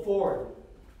 Fold forward.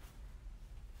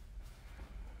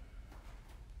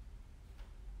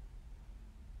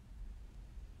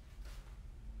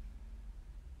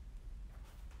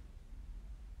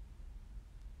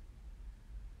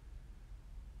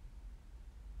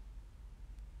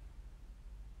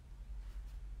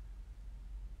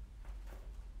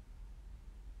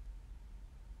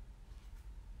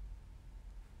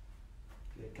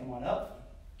 Come on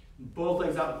up. Both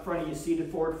legs out in front of you,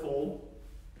 seated forward fold.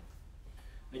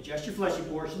 Adjust your fleshy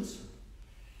portions.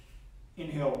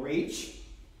 Inhale, reach.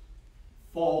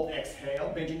 Fold,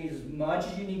 exhale. Bend your knees as much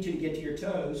as you need to get to your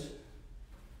toes.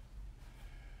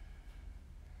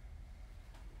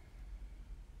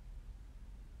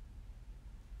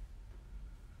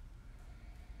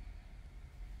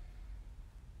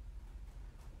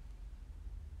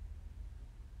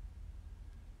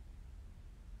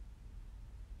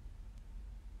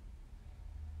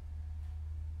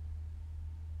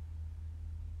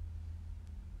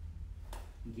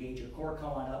 Engage your core,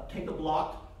 come on up. Take the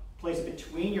block, place it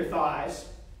between your thighs.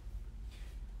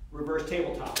 Reverse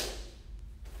tabletop.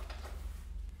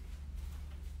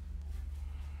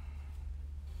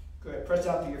 Good. Press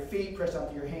down through your feet, press down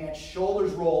through your hands,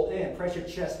 shoulders roll in, press your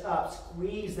chest up,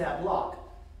 squeeze that block.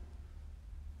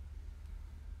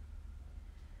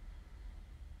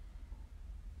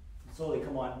 Slowly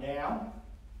come on down.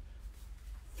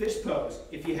 Fish pose.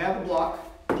 If you have a block,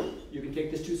 you can take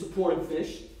this to supported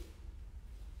fish.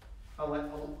 I'll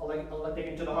let take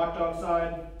it to the hot dog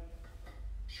side.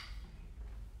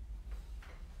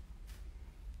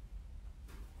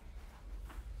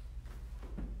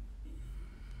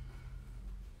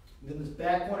 Then this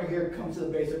back corner here comes to the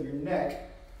base of your neck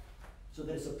so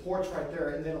that it supports right there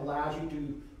and then allows you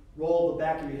to roll the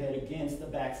back of your head against the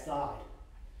back side.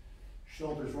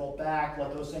 Shoulders roll back,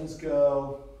 let those things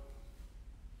go.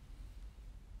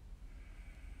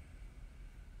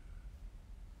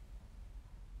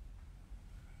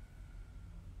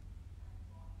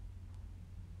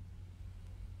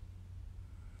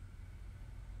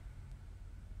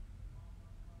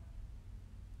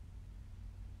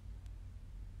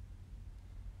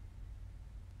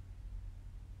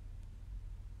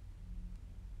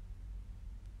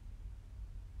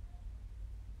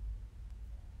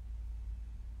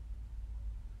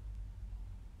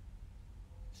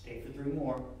 Stay for 3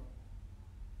 more.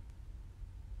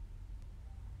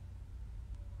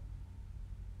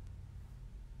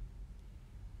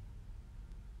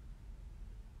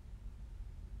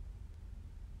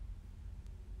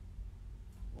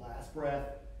 Last breath.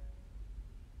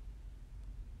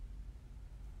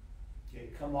 Okay,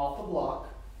 come off the block.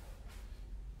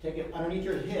 Take it underneath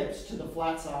your hips to the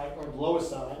flat side or the lowest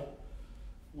side.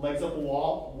 Legs up a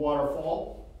wall,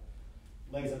 waterfall.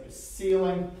 Legs up to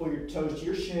ceiling, pull your toes to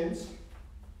your shins.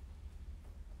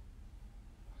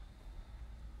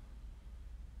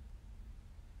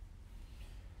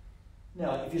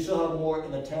 Now, if you still have more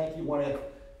in the tank, you want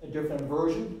a different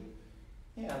version,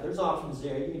 yeah, there's options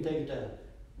there. You can take it to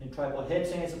tripod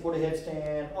headstand, supported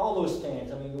headstand, all those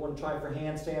stands. I mean, you want to try for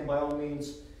handstand, by all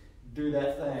means, do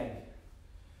that thing.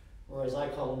 Or as I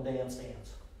call them, dance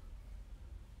stands.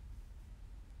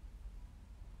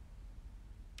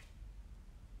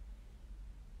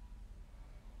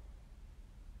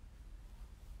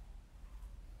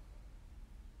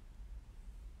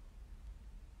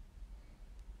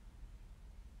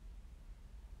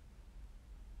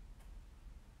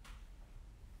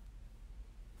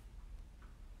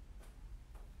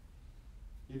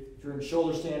 If you're in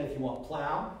shoulder stand, if you want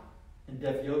plow and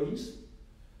deaf yogis,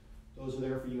 those are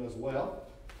there for you as well.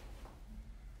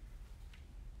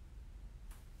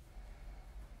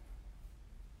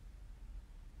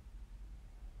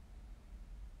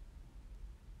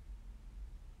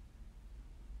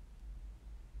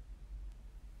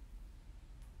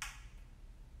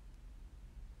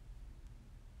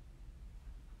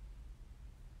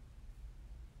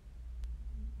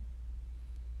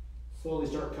 Slowly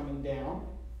start coming down.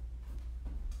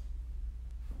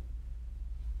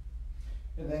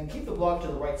 And then keep the block to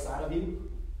the right side of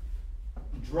you.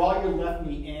 Draw your left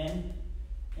knee in,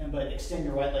 but extend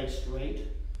your right leg straight.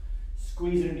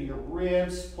 Squeeze it into your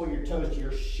ribs, pull your toes to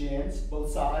your shins,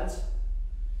 both sides.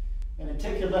 And then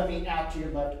take your left knee out to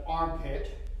your left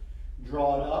armpit.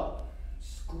 Draw it up,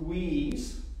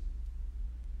 squeeze,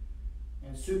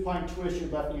 and supine twist your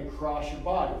left knee across your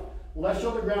body. Left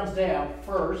shoulder grounds down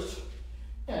first,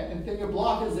 and then your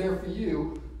block is there for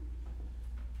you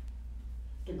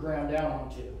to ground down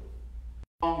onto.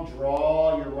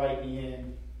 Draw your right knee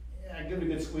in. Yeah, give it a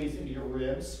good squeeze into your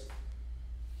ribs.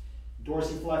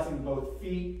 Dorsiflexing both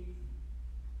feet.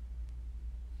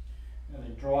 And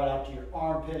then draw it out to your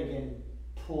armpit again.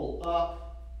 Pull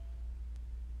up.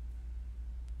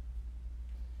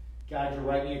 Guide your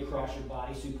right knee across your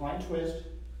body. Supine twist.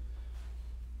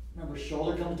 Remember,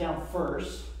 shoulder comes down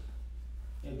first.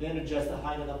 And then adjust the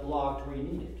height of the block to where you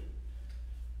need it.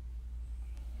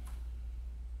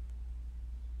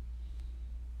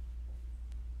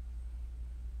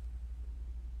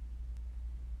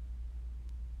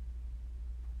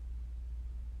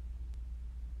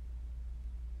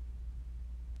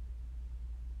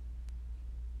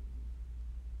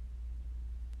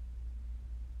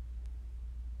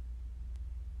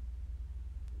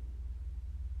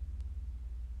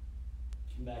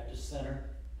 Come back to center.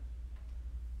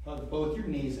 Hug both your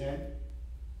knees in.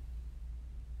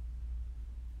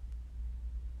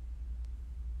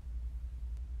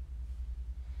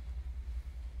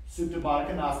 Supta Baddha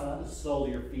Konasana,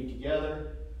 slowly your feet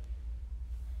together.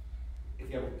 If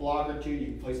you have a block or two, you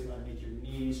can place them underneath your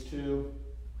knees too.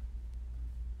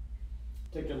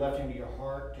 Take your left hand to your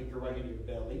heart, take your right hand to your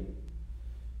belly.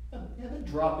 And then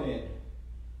drop in.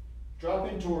 Drop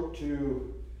into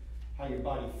to how your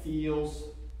body feels,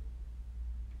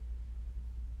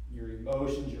 your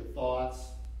emotions, your thoughts.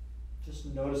 Just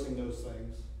noticing those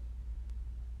things.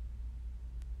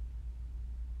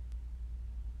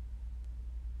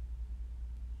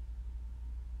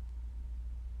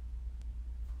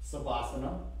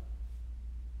 Savasana.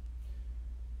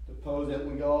 The pose that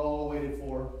we all waited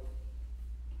for.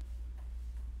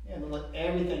 And then let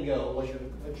everything go.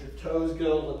 Let your toes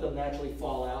go. Let them naturally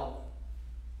fall out.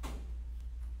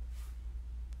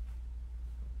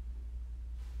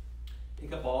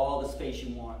 Take up all the space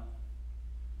you want.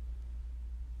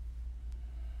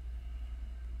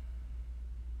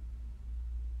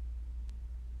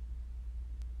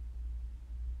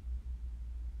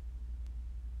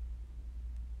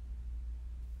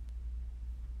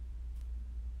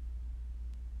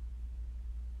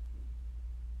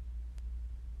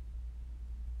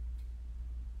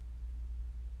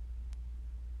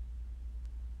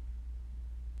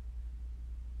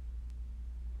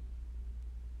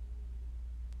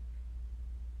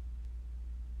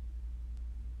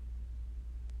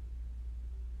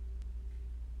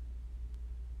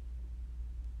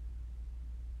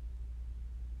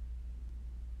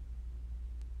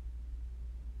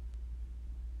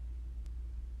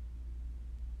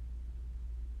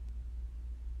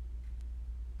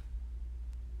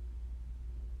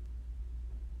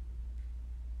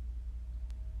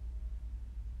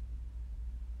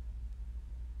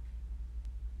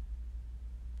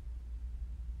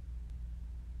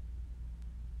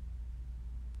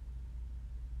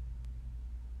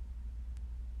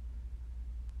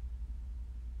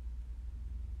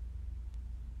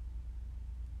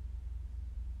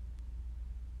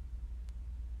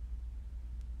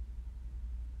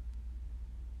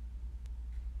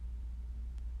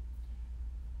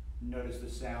 Notice the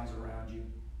sounds around you.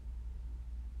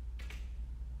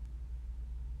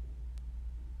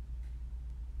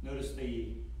 Notice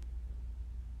the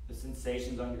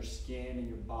sensations on your skin and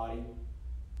your body.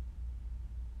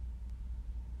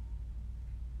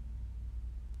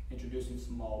 Introducing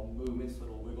small movements,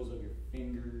 little wiggles of your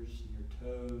fingers and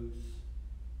your toes.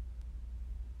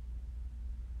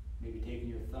 Maybe taking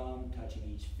your thumb, touching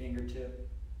each fingertip.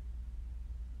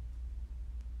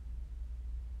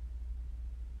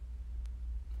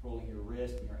 Rolling your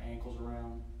wrist and your ankles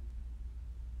around.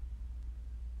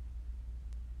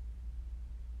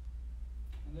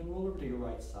 And then roll over to your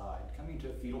right side, coming to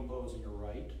a fetal pose on your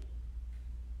right.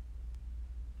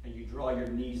 And you draw your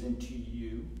knees into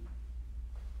you,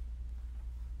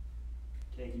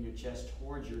 taking your chest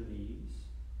towards your knees.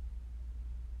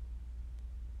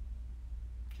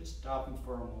 Just stopping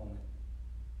for a moment.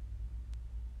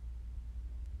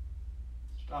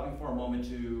 Stopping for a moment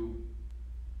to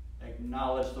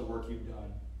acknowledge the work you've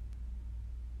done.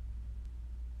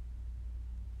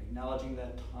 Acknowledging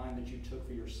that time that you took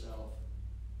for yourself.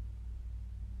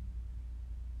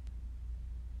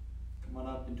 Come on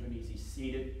up into an easy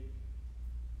seated.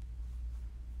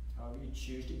 However you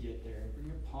choose to get there. Bring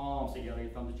your palms together,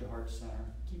 your thumbs at your heart center.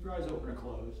 Keep your eyes open or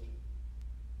closed.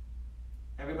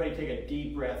 Everybody take a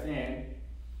deep breath in.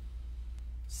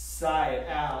 Sigh it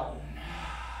out.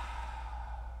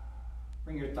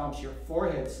 Bring your thumbs to your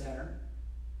forehead center.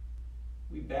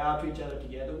 We bow to each other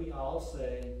together. We all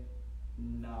say,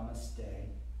 Namaste.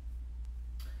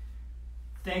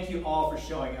 Thank you all for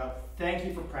showing up. Thank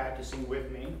you for practicing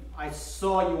with me. I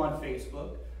saw you on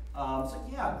Facebook. So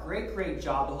yeah, great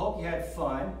job. I hope you had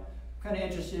fun. I'm kind of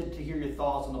interested to hear your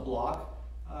thoughts on the block.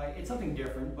 It's something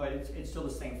different, but it's still the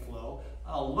same flow.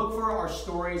 Look for our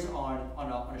stories on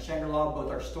a Shangri-La, both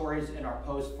our stories and our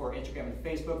posts for Instagram and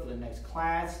Facebook for the next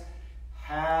class.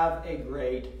 Have a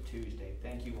great Tuesday.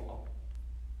 Thank you all.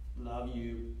 Love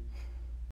you.